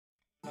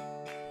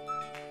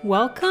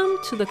Welcome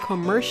to the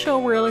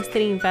Commercial Real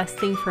Estate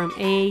Investing from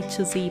A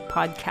to Z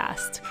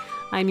podcast.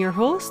 I'm your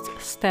host,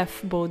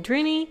 Steph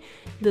Boldrini.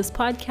 This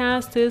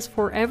podcast is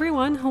for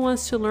everyone who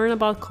wants to learn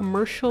about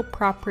commercial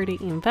property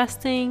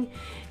investing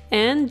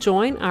and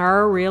join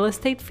our real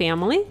estate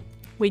family.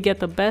 We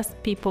get the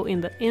best people in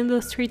the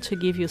industry to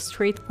give you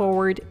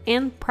straightforward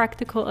and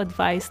practical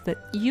advice that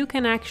you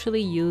can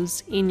actually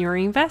use in your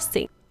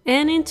investing.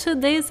 And in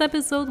today's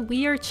episode,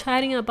 we are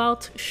chatting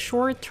about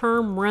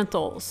short-term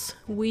rentals.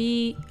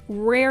 We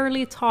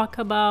rarely talk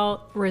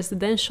about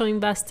residential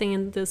investing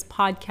in this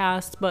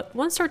podcast, but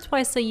once or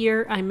twice a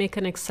year, I make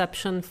an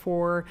exception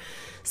for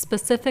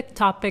specific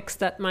topics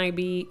that might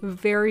be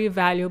very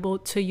valuable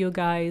to you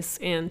guys,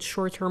 and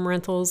short-term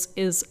rentals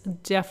is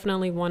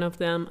definitely one of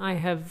them. I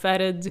have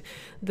vetted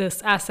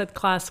this asset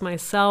class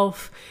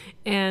myself,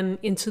 and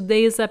in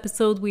today's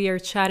episode, we are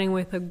chatting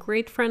with a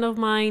great friend of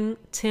mine,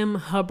 Tim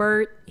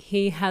Hubbard.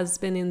 He has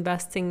been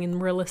investing in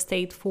real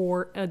estate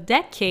for a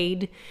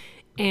decade,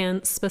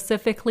 and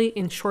specifically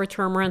in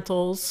short-term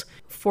rentals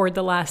for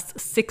the last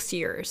 6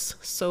 years.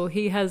 So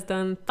he has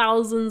done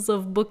thousands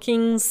of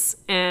bookings,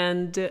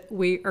 and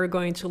we are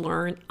going to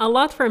learn a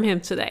lot from him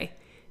today.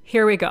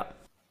 Here we go.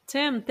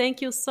 Tim,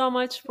 thank you so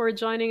much for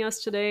joining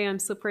us today. I'm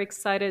super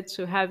excited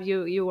to have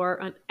you. You are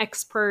an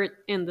expert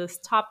in this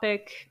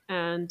topic.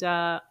 And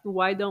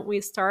why don't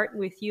we start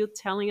with you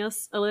telling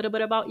us a little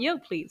bit about you,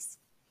 please?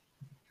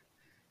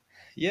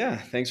 Yeah,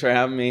 thanks for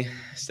having me,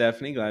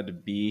 Stephanie. Glad to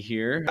be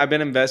here. I've been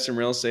investing in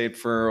real estate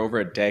for over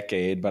a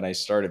decade, but I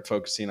started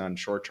focusing on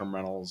short-term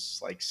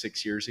rentals like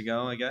 6 years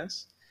ago, I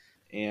guess,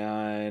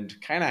 and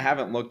kind of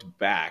haven't looked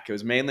back. It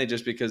was mainly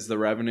just because the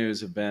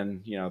revenues have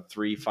been,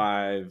 3,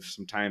 5,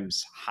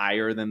 sometimes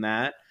higher than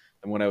that,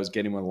 than what I was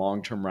getting with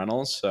long-term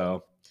rentals.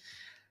 So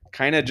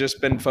kind of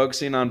just been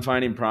focusing on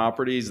finding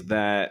properties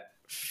that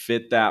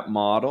fit that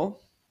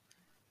model.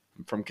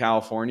 I'm from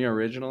California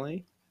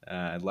originally.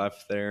 I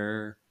left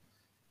there,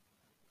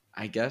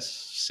 I guess,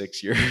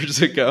 6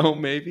 years ago,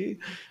 maybe.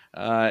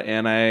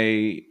 And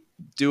I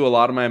do a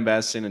lot of my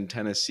investing in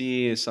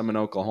Tennessee, some in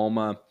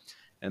Oklahoma.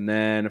 And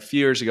then a few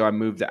years ago, I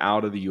moved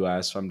out of the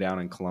U.S. So I'm down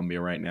in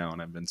Colombia right now,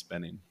 and I've been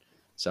spending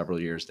several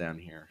years down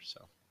here.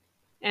 So.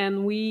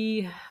 And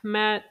we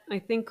met, I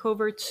think,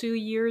 over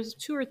 2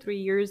 or 3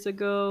 years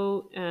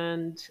ago.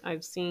 And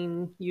I've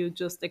seen you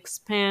just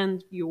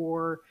expand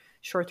your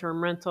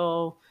short-term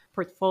rental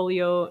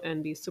portfolio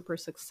and be super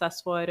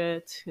successful at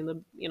it.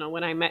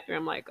 When I met you,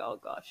 I'm like, oh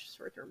gosh,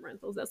 short-term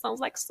rentals, that sounds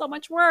like so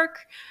much work.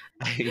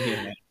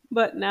 Yeah.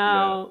 But Yeah.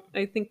 now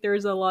I think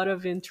there's a lot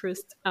of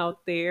interest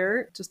out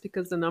there just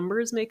because the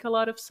numbers make a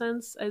lot of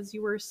sense, as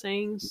you were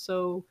saying.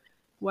 So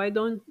why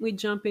don't we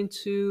jump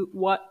into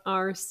what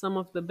are some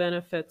of the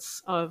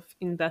benefits of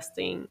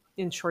investing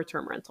in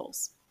short-term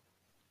rentals?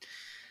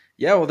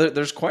 Yeah, well,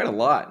 there's quite a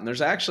lot. And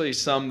there's actually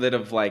some that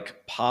have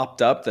like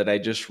popped up that I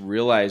just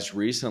realized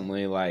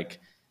recently, like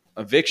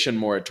eviction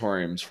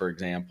moratoriums, for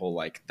example.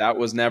 Like that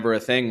was never a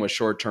thing with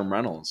short-term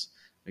rentals,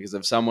 because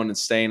if someone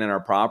is staying in our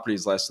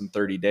properties less than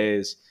 30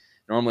 days,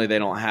 normally they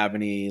don't have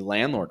any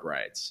landlord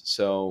rights.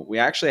 So we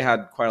actually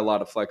had quite a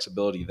lot of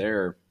flexibility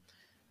there.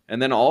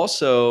 And then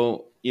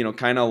also,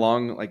 kind of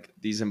along like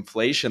these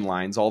inflation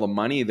lines, all the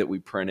money that we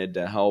printed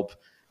to help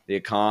the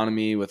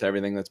economy with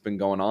everything that's been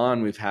going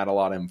on, we've had a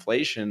lot of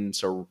inflation.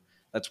 So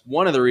that's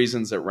one of the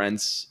reasons that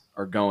rents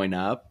are going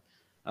up.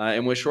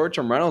 And with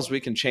short-term rentals,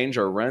 we can change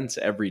our rents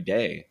every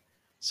day.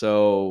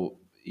 So,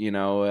 we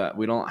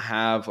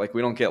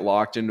don't get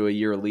locked into a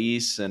year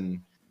lease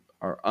and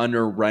or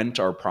under rent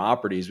our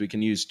properties. We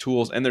can use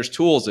tools, and there's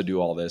tools to do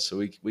all this. So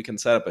we can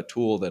set up a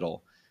tool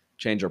that'll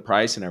change our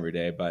pricing every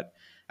day. But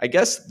I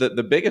guess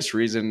the biggest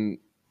reason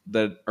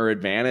that or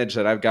advantage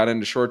that I've got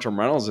into short-term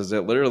rentals is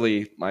that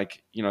literally,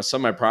 like, some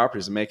of my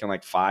properties are making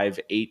like 5,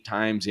 8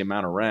 times the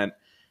amount of rent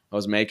I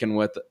was making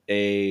with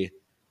a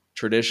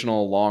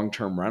traditional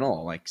long-term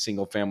rental, like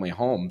single family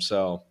home.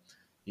 So,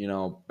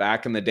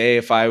 back in the day,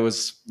 if I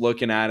was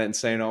looking at it and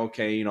saying,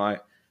 okay,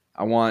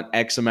 I want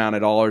X amount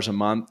of dollars a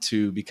month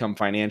to become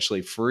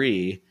financially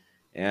free,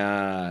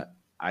 I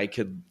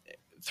could,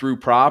 through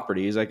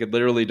properties, I could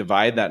literally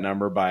divide that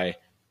number by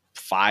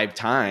 5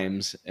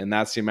 times, and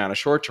that's the amount of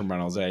short-term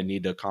rentals that I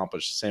need to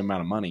accomplish the same amount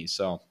of money.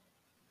 So,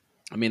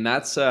 I mean,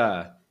 that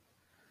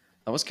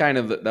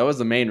was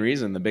the main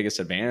reason, the biggest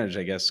advantage,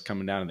 I guess,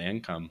 coming down to the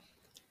income.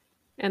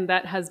 And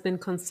that has been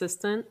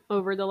consistent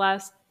over the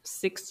last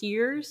 6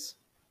 years,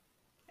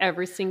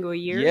 every single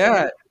year.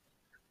 Yeah,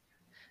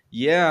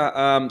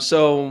 yeah.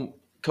 So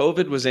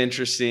COVID was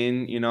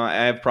interesting.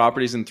 I have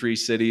properties in 3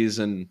 cities,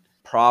 and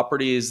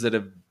properties that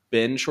have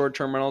been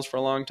short-term rentals for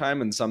a long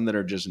time, and some that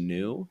are just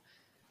new.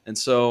 And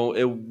so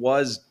it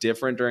was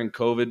different during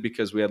COVID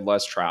because we had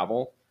less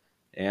travel,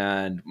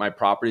 and my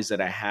properties that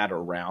I had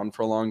around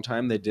for a long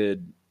time,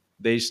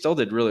 they still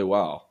did really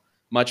well,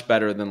 much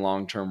better than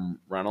long-term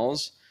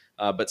rentals.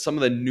 But some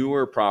of the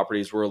newer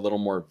properties were a little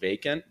more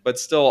vacant, but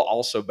still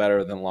also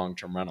better than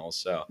long-term rentals.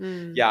 So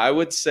Mm. yeah, I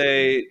would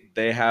say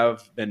they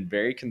have been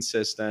very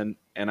consistent,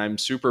 and I'm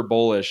super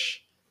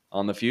bullish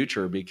on the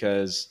future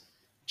because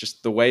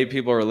just the way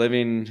people are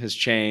living has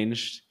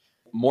changed.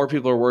 More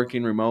people are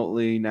working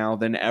remotely now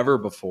than ever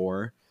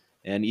before.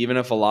 And even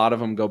if a lot of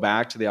them go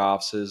back to the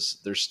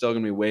offices, there's still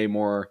going to be way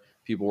more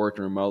people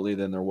working remotely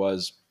than there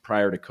was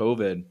prior to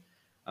COVID.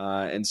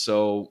 And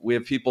so we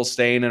have people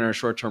staying in our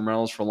short-term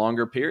rentals for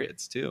longer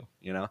periods too.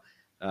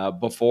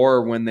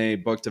 Before, when they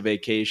booked a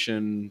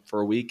vacation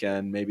for a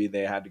weekend, maybe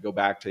they had to go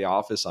back to the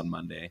office on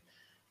Monday,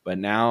 but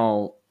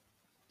now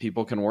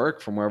people can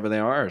work from wherever they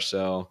are.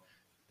 So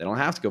they don't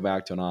have to go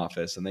back to an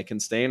office, and they can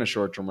stay in a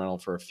short-term rental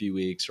for a few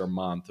weeks or a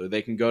month, or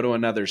they can go to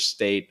another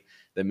state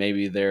that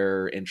maybe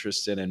they're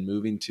interested in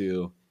moving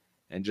to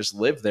and just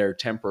live there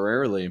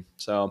temporarily.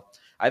 So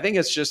I think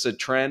it's just a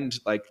trend,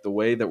 like the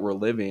way that we're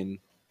living.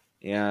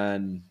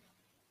 And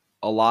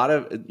a lot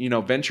of,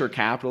 venture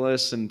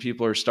capitalists and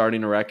people are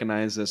starting to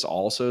recognize this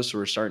also. So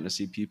we're starting to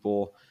see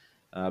people,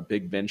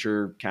 big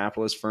venture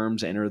capitalist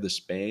firms enter the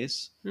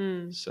space.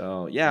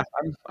 So yeah,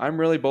 I'm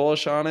really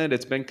bullish on it.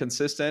 It's been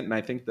consistent, and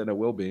I think that it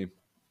will be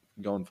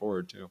going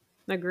forward too.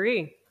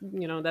 Agree.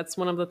 That's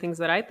one of the things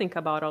that I think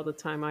about all the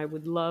time. I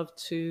would love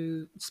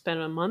to spend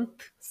a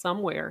month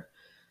somewhere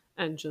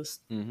and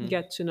just Hmm.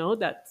 get to know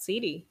that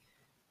city.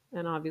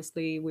 And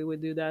obviously, we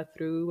would do that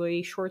through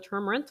a short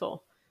term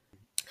rental.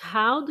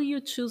 How do you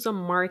choose a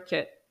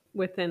market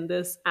within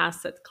this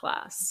asset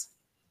class?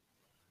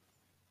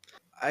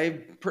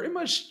 I pretty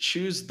much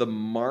choose the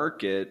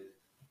market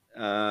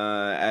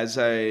as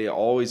I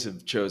always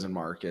have chosen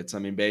markets. I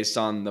mean, based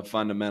on the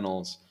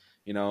fundamentals,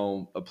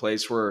 a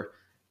place where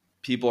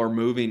people are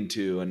moving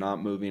to and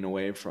not moving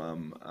away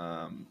from,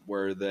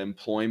 where the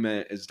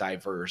employment is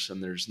diverse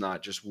and there's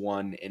not just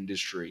one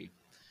industry,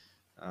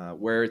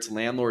 where it's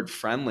landlord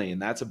friendly,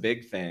 and that's a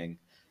big thing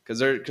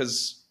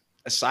because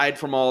aside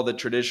from all the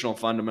traditional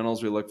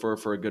fundamentals we look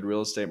for a good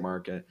real estate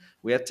market,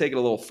 we have to take it a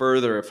little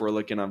further if we're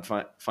looking on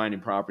finding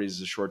properties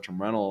as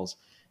short-term rentals.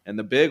 And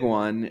the big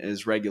one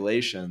is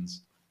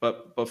regulations.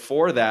 But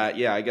before that,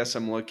 yeah, I guess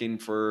I'm looking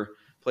for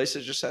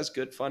places just has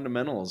good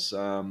fundamentals,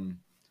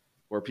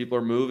 where people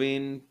are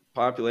moving,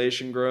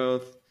 population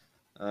growth.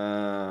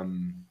 A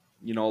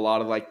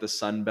lot of like the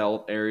Sun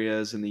Belt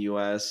areas in the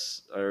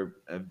U.S.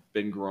 have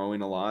been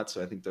growing a lot,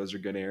 so I think those are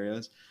good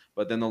areas.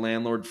 But then the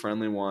landlord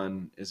friendly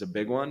one is a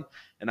big one,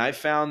 and I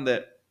found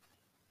that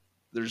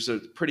there's a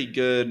pretty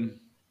good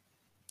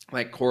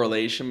like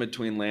correlation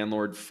between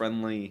landlord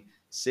friendly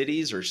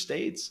cities or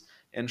states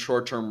and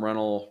short-term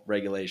rental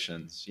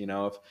regulations.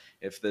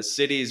 If the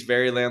city is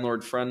very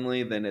landlord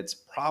friendly, then it's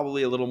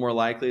probably a little more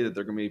likely that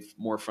they're going to be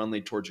more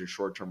friendly towards your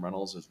short-term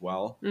rentals as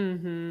well.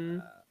 Mm-hmm.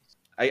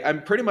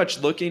 I'm pretty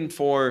much looking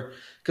for,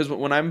 because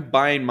when I'm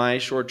buying my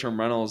short-term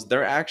rentals,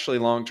 they're actually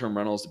long-term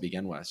rentals to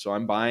begin with. So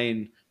I'm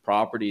buying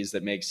properties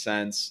that make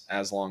sense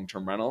as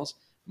long-term rentals.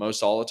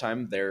 Most all the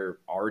time, they're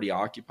already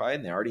occupied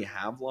and they already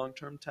have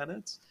long-term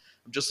tenants.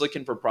 I'm just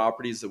looking for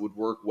properties that would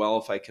work well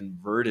if I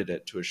converted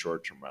it to a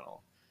short-term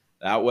rental.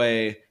 That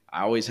way,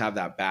 I always have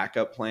that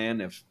backup plan.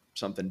 If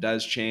something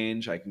does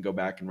change, I can go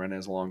back and rent it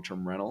as a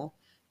long-term rental.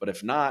 But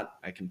if not,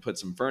 I can put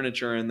some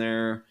furniture in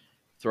there,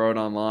 throw it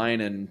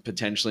online, and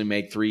potentially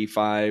make 3,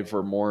 5,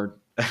 or more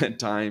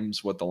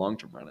times what the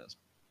long-term rent is.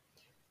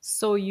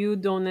 So you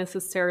don't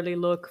necessarily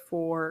look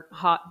for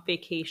hot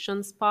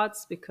vacation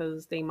spots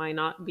because they might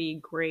not be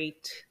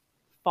great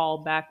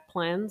fallback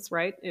plans,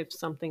 right? If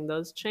something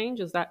does change,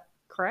 is that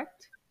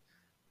correct?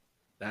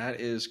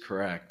 That is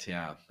correct.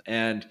 Yeah.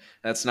 And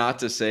that's not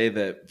to say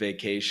that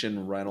vacation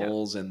Yeah.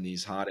 rentals in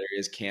these hot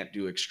areas can't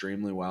do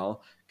extremely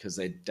well, because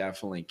they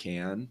definitely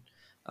can.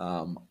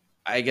 Um,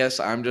 I guess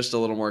I'm just a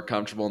little more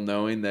comfortable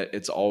knowing that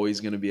it's always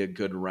going to be a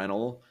good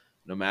rental,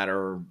 no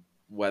matter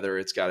whether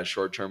it's got a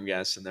short term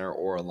guest in there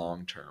or a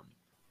long term.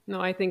 No,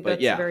 I think But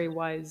that's yeah, a very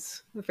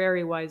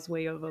wise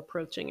way of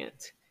approaching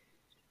it.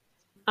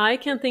 I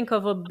can think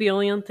of a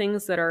billion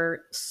things that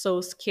are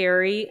so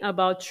scary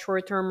about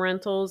short-term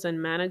rentals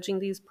and managing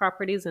these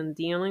properties and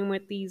dealing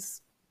with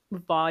these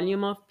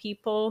volume of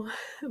people.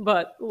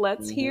 But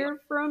let's mhm. hear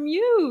from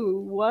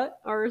you. What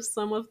are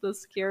some of the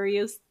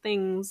scariest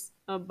things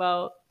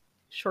about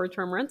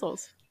short-term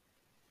rentals?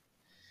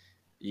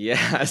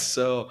 Yeah.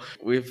 So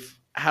we've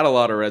had a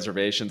lot of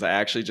reservations. I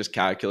actually just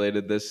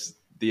calculated this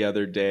the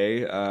other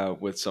day,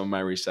 with some of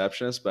my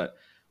receptionists, but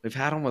we've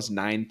had almost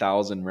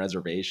 9,000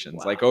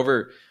 reservations, like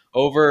Wow.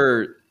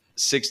 over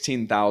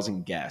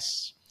 16,000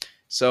 guests.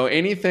 So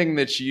anything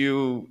that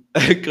you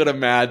could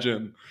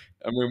imagine,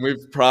 I mean,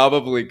 we've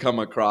probably come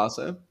across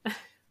it.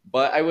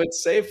 But I would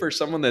say for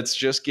someone that's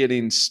just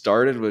getting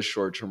started with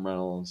short-term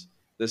rentals,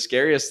 the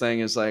scariest thing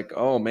is like,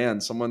 oh man,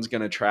 someone's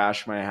going to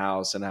trash my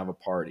house and have a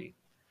party.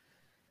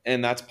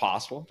 And that's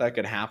possible. That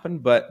could happen,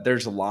 but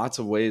there's lots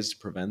of ways to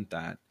prevent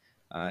that.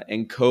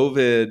 And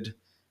COVID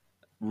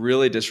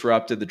really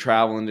disrupted the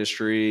travel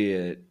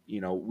industry.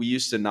 We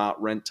used to not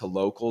rent to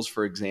locals,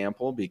 for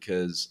example,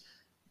 because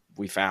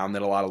we found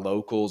that a lot of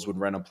locals would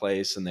rent a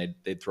place and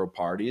they'd throw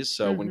parties.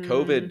 So when Mm-hmm.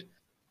 COVID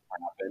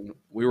happened,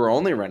 we were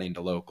only renting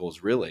to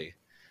locals, really.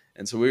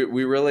 And so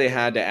we really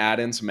had to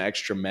add in some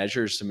extra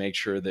measures to make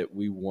sure that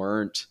we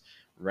weren't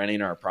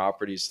renting our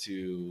properties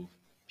to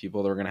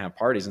people that are going to have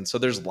parties. And so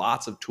there's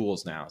lots of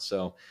tools now.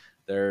 So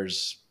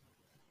there's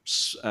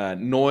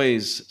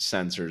noise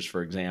sensors,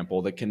 for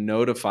example, that can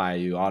notify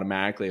you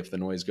automatically if the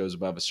noise goes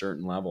above a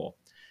certain level.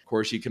 Of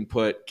course, you can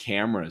put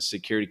cameras,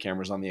 security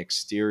cameras on the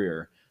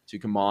exterior, so you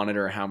can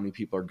monitor how many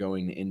people are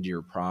going into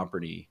your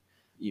property.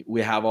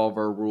 We have all of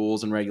our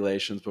rules and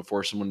regulations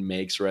before someone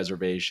makes a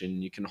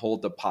reservation. You can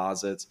hold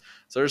deposits.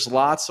 So there's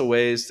lots of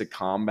ways to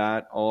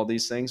combat all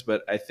these things,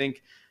 but I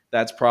think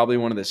that's probably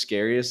one of the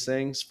scariest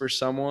things for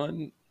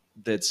someone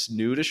that's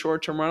new to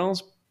short-term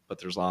rentals, but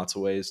there's lots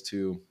of ways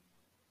to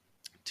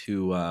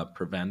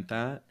prevent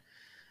that.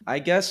 I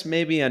guess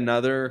maybe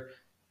another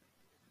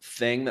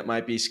thing that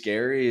might be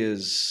scary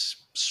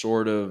is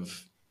sort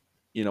of,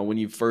 when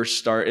you first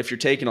start, if you're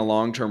taking a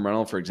long-term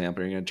rental, for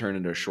example, you're going to turn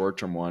into a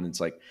short-term one. It's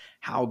like,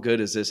 how good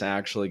is this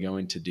actually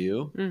going to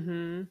do?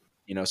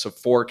 Mm-hmm. So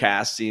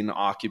forecasting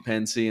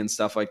occupancy and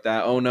stuff like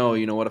that. Oh no,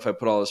 what if I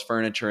put all this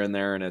furniture in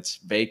there and it's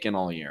vacant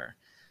all year?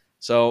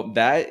 So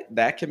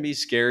that can be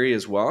scary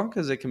as well,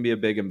 because it can be a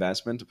big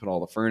investment to put all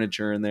the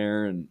furniture in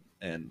there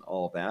and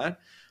all that.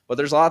 But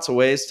there's lots of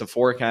ways to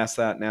forecast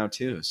that now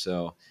too.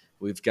 So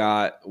we've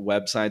got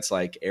websites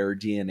like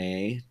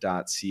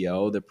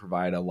airdna.co that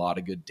provide a lot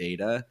of good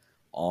data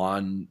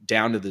on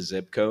down to the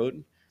zip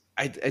code.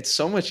 It's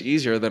so much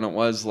easier than it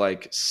was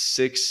like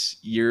 6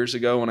 years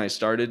ago when I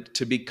started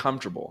to be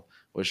comfortable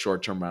with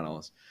short-term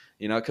rentals,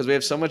 because we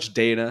have so much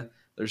data.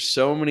 There's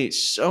so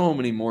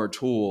many more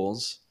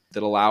tools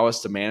that allow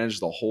us to manage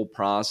the whole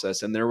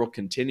process, and there will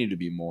continue to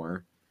be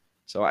more.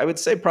 So I would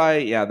say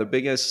probably, yeah, the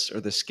biggest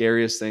or the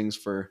scariest things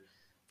for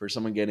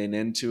someone getting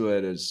into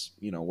it is,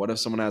 what if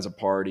someone has a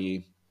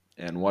party,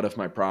 and what if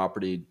my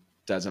property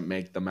doesn't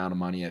make the amount of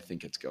money I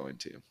think it's going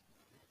to?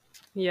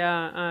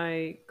 Yeah,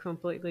 I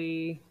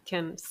completely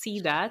can see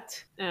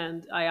that.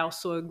 And I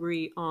also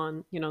agree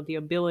on, the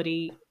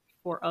ability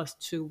for us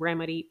to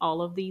remedy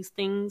all of these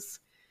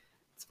things.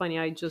 It's funny,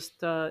 I just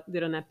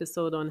did an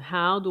episode on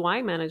how do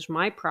I manage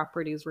my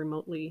properties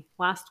remotely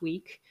last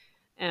week.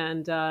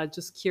 And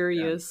just Yeah.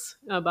 curious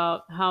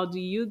about how do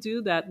you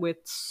do that with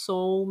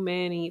so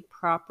many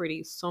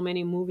properties, so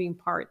many moving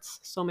parts,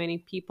 so many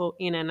people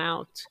in and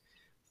out,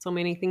 so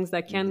many things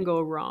that can Mhm. go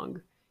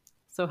wrong.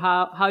 So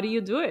how do you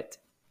do it?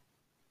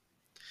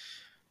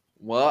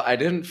 Well, I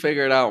didn't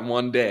figure it out in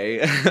one day,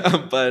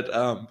 but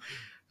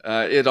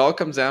it all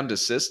comes down to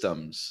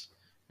systems,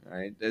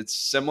 right? It's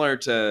similar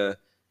to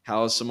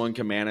how someone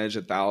can manage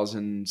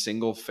 1,000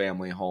 single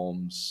family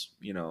homes,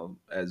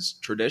 as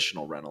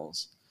traditional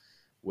rentals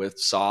with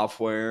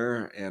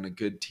software and a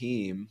good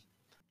team.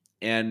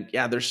 And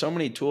yeah, there's so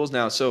many tools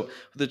now. So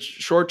the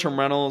short term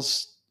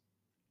rentals,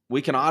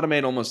 we can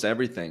automate almost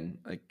everything.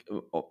 Like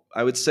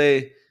I would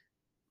say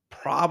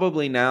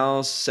probably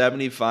now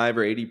 75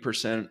 or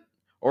 80%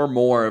 or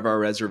more of our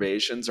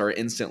reservations are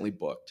instantly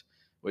booked,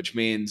 which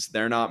means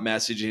they're not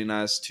messaging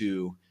us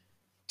to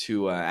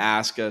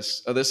ask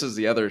us. Oh, this is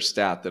the other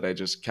stat that I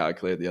just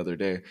calculated the other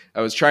day.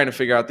 I was trying to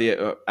figure out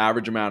the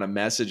average amount of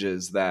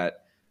messages that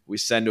we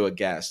send to a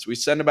guest. We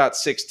send about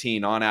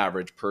 16 on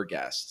average per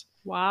guest.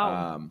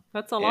 Wow,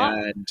 that's a lot.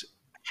 And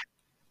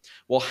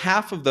well,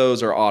 half of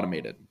those are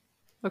automated.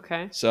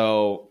 Okay.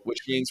 So, which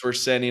means we're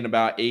sending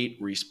about 8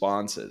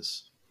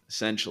 responses,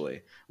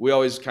 essentially. We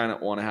always kind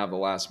of want to have the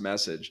last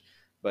message.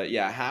 But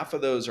yeah, half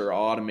of those are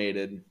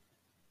automated.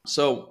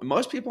 So,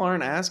 most people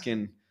aren't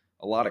asking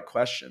a lot of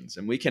questions,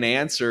 and we can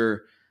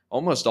answer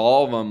almost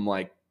all of them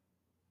like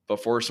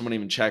before someone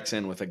even checks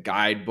in with a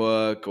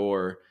guidebook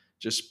or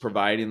just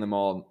providing them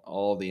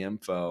all the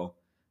info.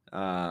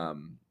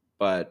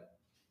 But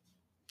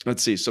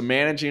let's see. So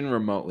managing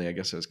remotely, I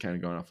guess I was kind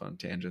of going off on a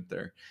tangent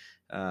there.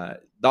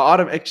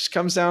 It just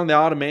comes down to the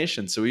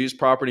automation. So we use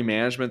property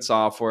management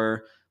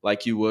software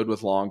like you would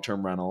with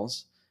long-term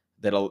rentals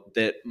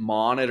that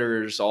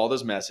monitors all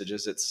those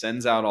messages. It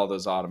sends out all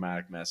those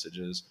automatic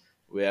messages.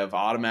 We have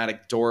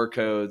automatic door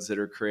codes that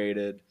are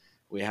created.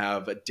 We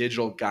have a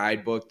digital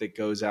guidebook that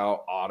goes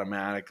out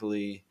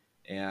automatically,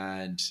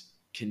 and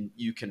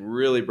you can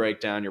really break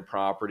down your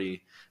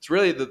property. It's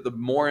really the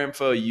more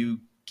info you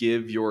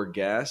give your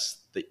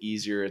guests, the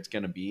easier it's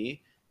going to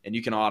be, and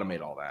you can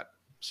automate all that.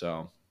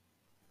 So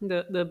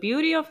The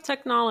beauty of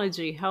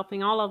technology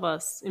helping all of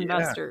us yeah,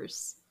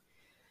 investors.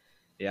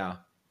 yeah,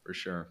 for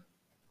sure.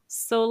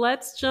 So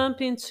let's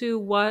jump into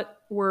what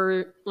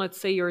were, let's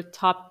say, your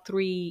top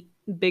three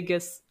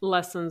biggest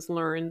lessons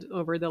learned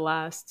over the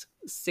last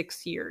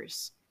 6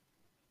 years.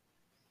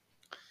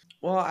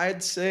 Well,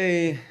 I'd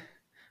say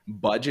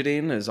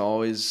budgeting has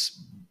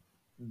always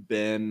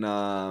been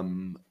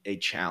a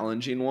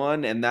challenging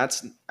one, and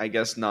that's, I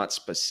guess, not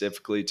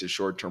specifically to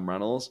short-term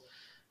rentals,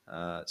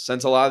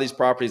 since a lot of these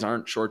properties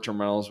aren't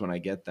short-term rentals when I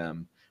get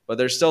them, but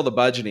there's still the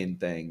budgeting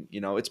thing.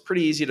 It's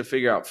pretty easy to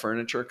figure out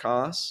furniture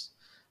costs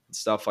and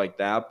stuff like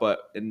that,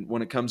 but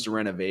when it comes to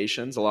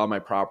renovations, a lot of my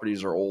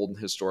properties are old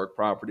historic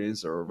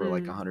properties. They're over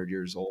like Mm. 100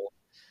 years old,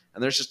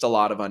 and there's just a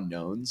lot of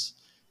unknowns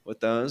with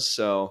those.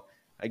 So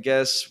I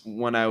guess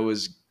when I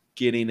was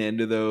getting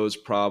into those,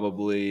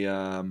 probably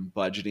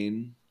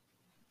budgeting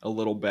a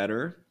little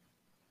better.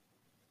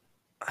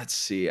 let's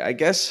see. I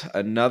guess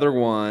another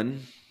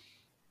one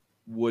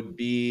would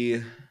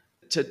be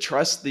to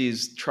trust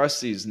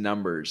these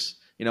numbers.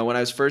 When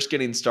I was first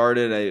getting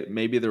started,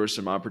 maybe there were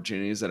some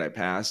opportunities that I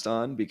passed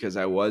on because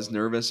I was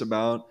nervous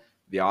about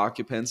the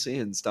occupancy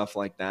and stuff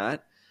like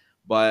that.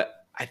 But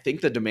I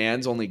think the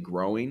demand's only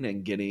growing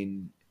and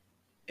getting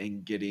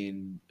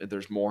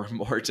there's more and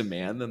more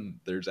demand than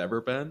there's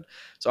ever been.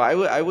 So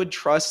I would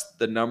trust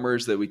the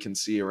numbers that we can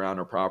see around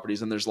our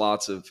properties, and there's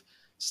lots of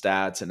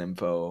stats and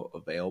info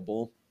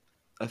available.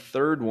 A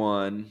third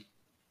one,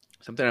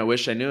 something I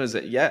wish I knew, is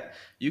that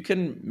you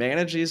can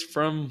manage these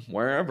from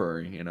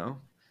wherever.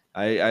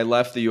 I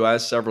left the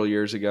US several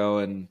years ago,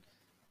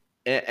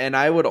 and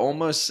I would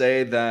almost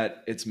say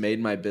that it's made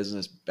my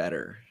business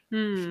better,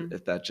 Hmm.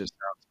 if that just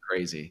sounds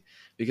crazy,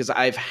 because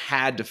I've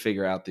had to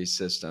figure out these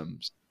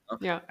systems.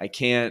 Yeah. I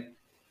can't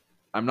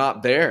I'm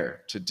not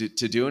there to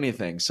do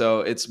anything.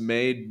 So it's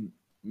made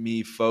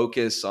me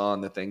focus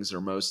on the things that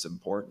are most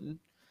important,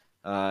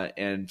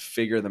 and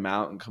figure them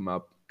out and come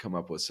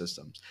up with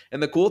systems.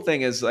 And the cool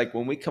thing is, like,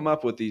 when we come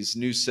up with these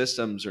new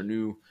systems or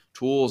new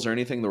tools or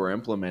anything that we're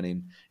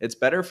implementing, it's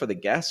better for the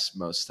guests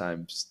most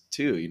times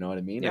too. You know what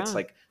I mean? It's Yeah.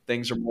 like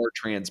things are more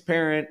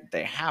transparent,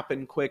 they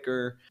happen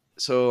quicker.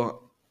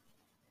 So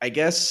I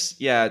guess,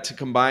 yeah, to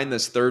combine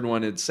this third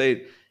one, it'd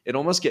say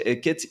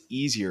it gets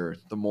easier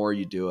the more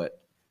you do it.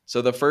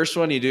 So the first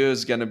one you do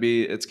is going to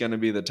be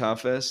the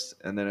toughest,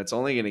 and then it's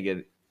only going to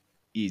get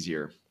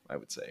easier, I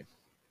would say.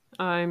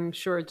 I'm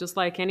sure, just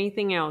like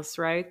anything else,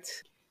 right?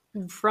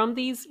 From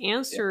these Yeah.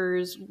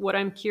 answers, what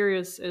I'm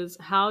curious is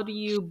how do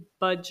you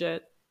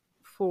budget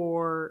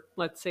for,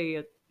 let's say,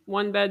 a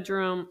one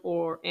bedroom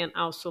and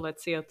also,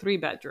 let's say, a three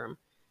bedroom?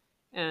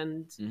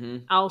 And Hmm.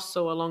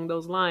 also along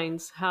those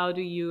lines, how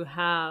do you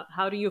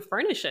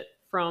furnish it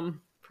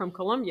from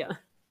Colombia?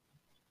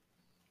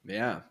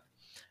 Yeah.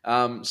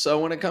 So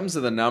when it comes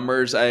to the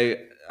numbers, I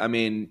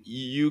mean,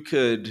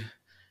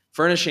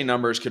 furnishing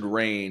numbers could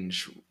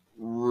range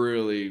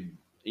really.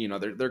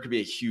 There could be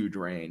a huge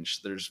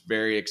range. There's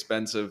very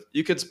expensive.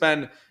 You could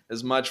spend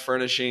as much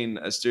furnishing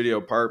a studio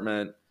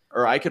apartment,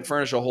 or I could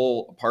furnish a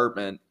whole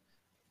apartment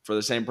for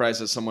the same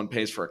price as someone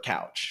pays for a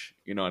couch.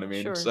 You know what I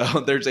mean? Sure. So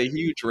there's a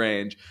huge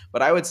range.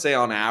 But I would say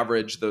on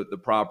average, the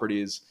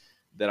properties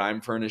that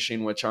I'm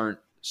furnishing, which aren't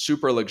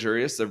super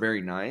luxurious, they're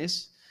very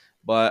nice.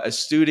 But a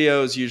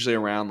studio is usually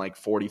around like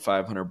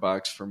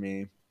 $4,500 for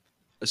me.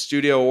 A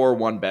studio or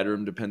one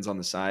bedroom depends on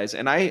the size.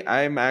 And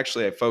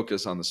I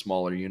focus on the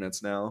smaller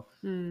units now.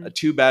 A Hmm.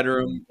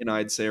 two-bedroom,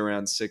 I'd say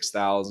around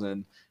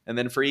 6,000. And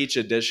then for each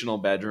additional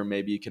bedroom,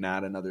 maybe you can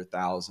add another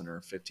 1,000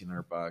 or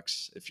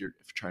 $1,500 if you're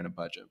trying to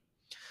budget.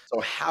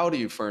 So how do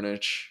you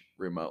furnish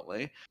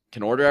remotely?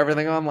 Can order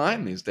everything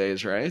online these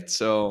days, right?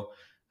 So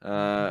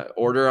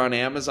order on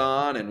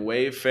Amazon and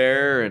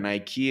Wayfair and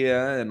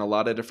IKEA and a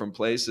lot of different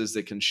places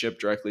that can ship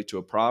directly to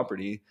a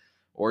property,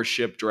 or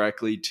ship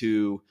directly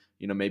to,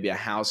 maybe a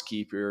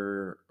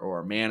housekeeper or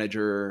a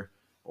manager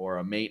or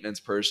a maintenance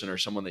person or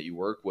someone that you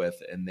work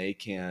with, and they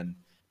can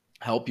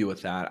help you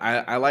with that.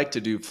 I like to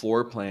do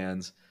floor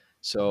plans.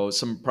 So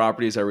some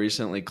properties I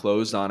recently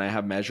closed on, I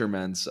have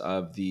measurements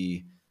of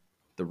the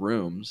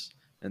rooms.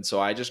 And so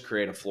I just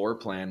create a floor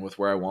plan with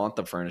where I want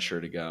the furniture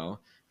to go.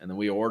 And then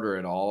we order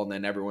it all, and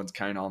then everyone's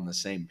kind of on the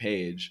same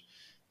page.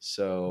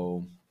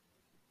 So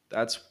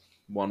that's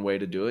one way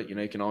to do it.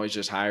 You can always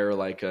just hire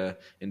like a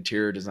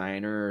interior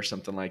designer or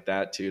something like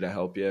that too to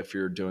help you if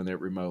you're doing it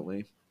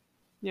remotely.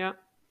 Yeah.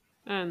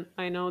 And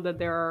I know that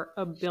there are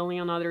a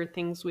billion other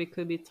things we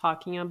could be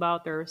talking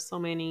about. There are so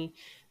many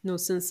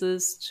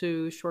nuisances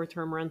to short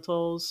term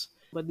rentals.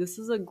 But this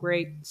is a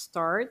great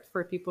start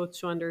for people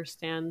to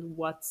understand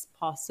what's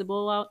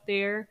possible out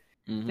there.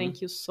 Hmm.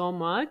 Thank you so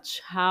much.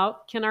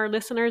 How can our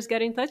listeners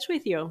get in touch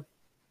with you?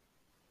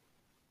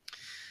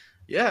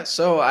 Yeah,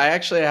 so I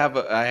have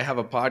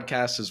a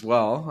podcast as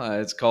well.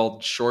 It's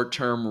called Short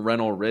Term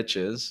Rental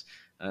Riches,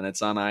 and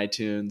it's on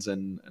iTunes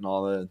and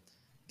all the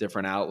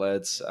different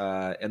outlets.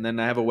 And then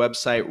I have a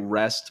website,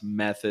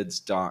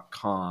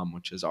 restmethods.com,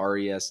 which is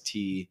REST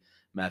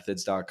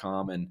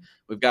methods.com. And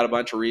we've got a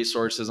bunch of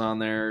resources on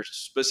there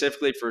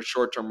specifically for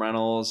short term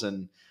rentals.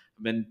 And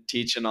I've been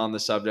teaching on the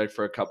subject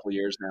for a couple of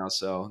years now.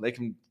 So they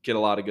can get a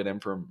lot of good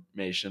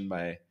information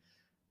by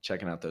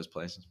checking out those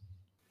places.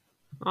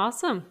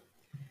 Awesome.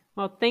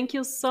 Well, thank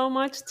you so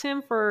much,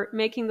 Tim, for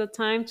making the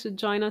time to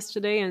join us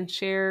today and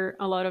share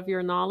a lot of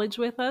your knowledge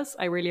with us.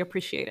 I really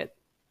appreciate it.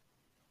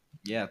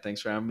 Yeah,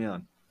 thanks for having me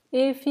on.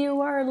 If you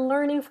are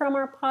learning from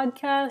our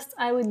podcast,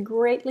 I would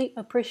greatly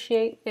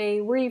appreciate a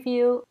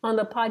review on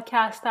the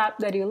podcast app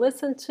that you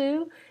listen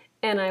to,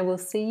 and I will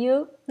see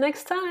you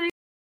next time.